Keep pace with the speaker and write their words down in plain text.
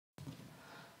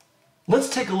Let's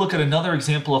take a look at another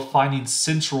example of finding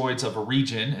centroids of a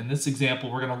region. In this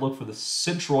example, we're going to look for the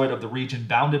centroid of the region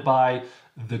bounded by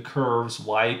the curves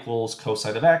y equals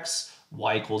cosine of x,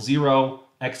 y equals 0,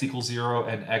 x equals 0,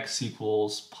 and x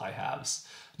equals pi halves.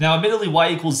 Now, admittedly, y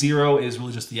equals 0 is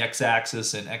really just the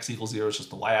x-axis, and x equals 0 is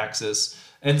just the y-axis.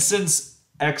 And since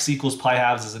x equals pi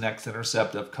halves is an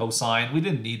x-intercept of cosine, we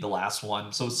didn't need the last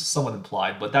one, so it's somewhat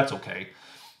implied, but that's okay.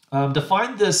 To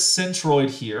find this centroid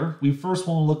here, we first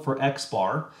want to look for x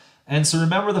bar. And so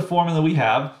remember the formula we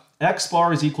have. X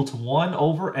bar is equal to 1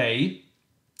 over a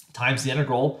times the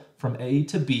integral from a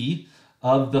to b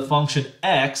of the function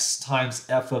x times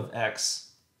f of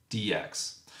x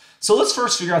dx. So let's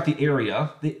first figure out the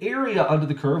area. The area under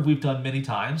the curve we've done many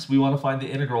times. We want to find the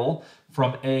integral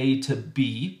from a to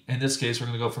b. In this case, we're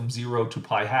going to go from 0 to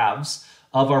pi halves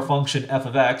of our function f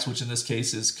of x, which in this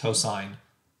case is cosine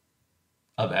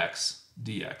of x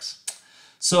dx.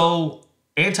 So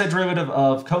antiderivative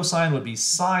of cosine would be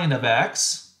sine of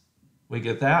x. We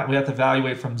get that. We have to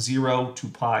evaluate from 0 to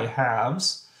pi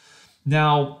halves.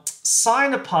 Now,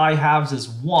 sine of pi halves is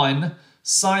 1.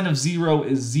 Sine of 0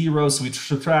 is 0, so we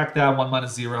subtract that, 1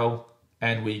 minus 0,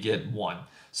 and we get 1.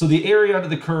 So the area under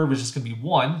the curve is just going to be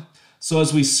 1. So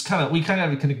as we kind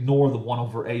of can ignore the 1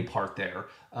 over a part there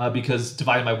because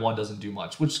dividing by 1 doesn't do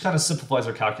much, which kind of simplifies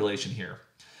our calculation here.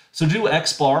 So to do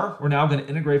x bar, we're now going to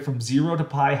integrate from 0 to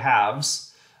pi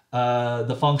halves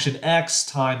the function x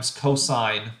times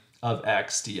cosine of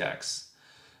x dx.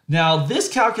 Now, this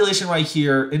calculation right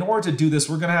here, in order to do this,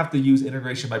 we're going to have to use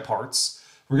integration by parts.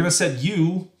 We're going to set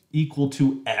u equal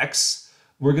to x.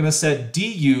 We're going to set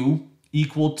du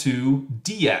equal to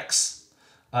dx.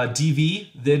 dv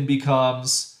then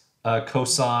becomes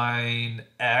cosine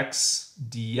x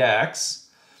dx.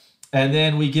 And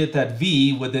then we get that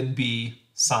v would then be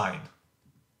sine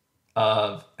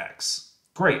of x.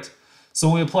 Great. So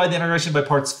when we apply the integration by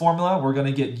parts formula, we're going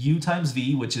to get u times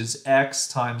v, which is x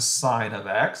times sine of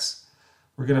x.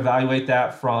 We're going to evaluate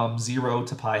that from 0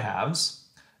 to pi halves.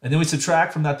 And then we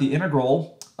subtract from that the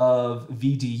integral of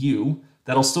v du.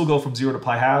 That'll still go from 0 to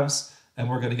pi halves, and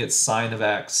we're going to get sine of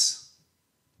x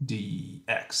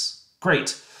dx.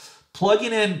 Great.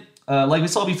 Plugging in, like we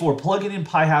saw before, plugging in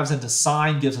pi halves into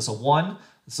sine gives us a 1.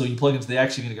 So you plug into the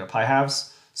x, you're going to get pi halves.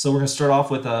 So we're going to start off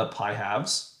with pi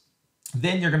halves.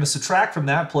 Then you're going to subtract from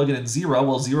that, plug it in 0.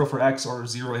 Well, 0 for x or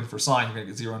 0 in for sine, you're going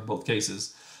to get 0 in both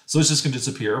cases. So it's just going to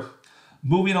disappear.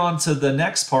 Moving on to the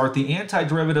next part, the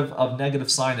antiderivative of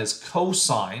negative sine is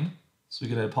cosine. So we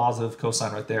get a positive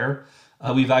cosine right there.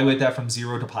 We evaluate that from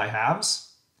 0 to pi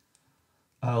halves.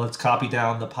 Let's copy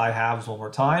down the pi halves one more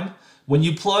time. When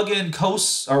you plug in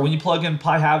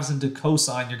pi halves into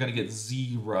cosine, you're going to get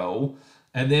 0.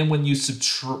 And then when you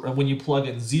plug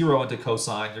in 0 into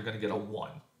cosine, you're going to get a 1.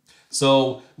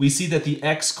 So we see that the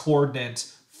x bar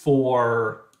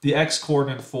for the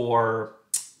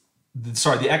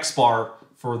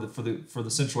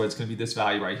centroid is going to be this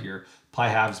value right here, pi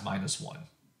halves minus 1.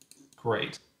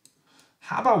 Great.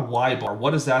 How about y bar?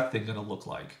 What is that thing going to look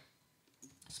like?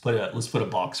 Let's put a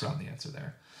box around the answer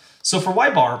there. So for y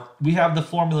bar, we have the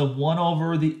formula 1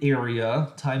 over the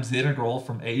area times the integral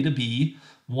from a to b,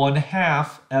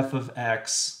 1/2 f of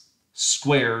x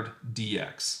squared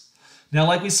dx. Now,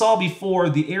 like we saw before,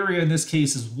 the area in this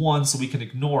case is 1, so we can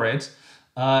ignore it.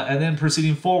 And then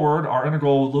proceeding forward, our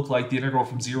integral would look like the integral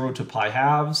from 0 to pi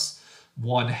halves,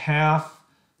 1/2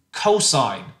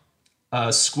 cosine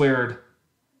squared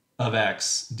of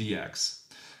x dx.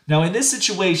 Now, in this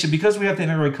situation, because we have to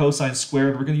integrate cosine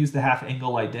squared, we're going to use the half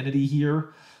angle identity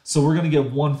here. So we're going to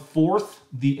get 1/4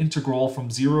 the integral from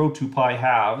 0 to pi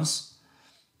halves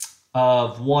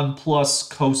of 1 plus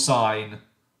cosine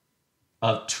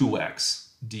of 2x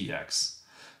dx.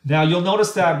 Now you'll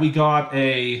notice that we got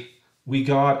a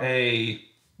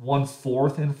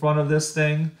 1/4 in front of this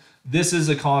thing. This is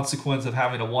a consequence of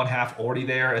having a 1/2 already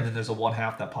there, and then there's a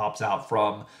 1/2 that pops out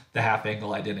from the half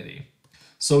angle identity.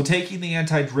 So taking the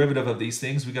antiderivative of these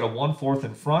things, we got a 1/4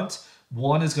 in front.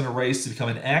 1 is going to raise to become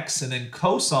an x, and then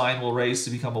cosine will raise to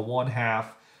become a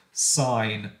 1/2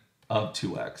 sine of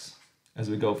 2x as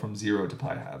we go from 0 to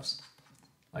pi halves,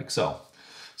 like so.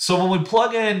 So when we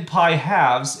plug in pi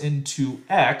halves into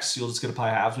x, you'll just get a pi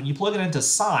halves. When you plug it into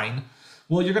sine,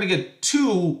 well, you're going to get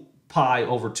 2 pi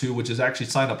over 2, which is actually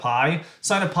sine of pi.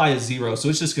 Sine of pi is 0, so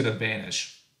it's just going to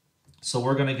vanish. So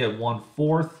we're going to get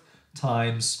 1/4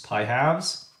 times pi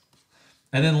halves.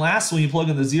 And then last, when you plug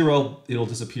in the 0, it'll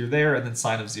disappear there, and then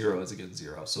sine of 0 is again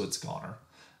 0, so it's goner.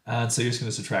 And so you're just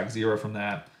going to subtract 0 from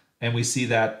that, and we see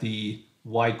that the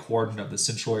y coordinate of the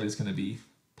centroid is going to be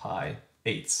pi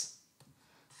eighths.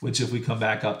 which if we come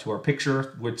back up to our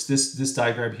picture, which this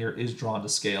diagram here is drawn to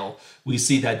scale, we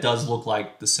see that does look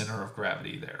like the center of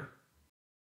gravity there.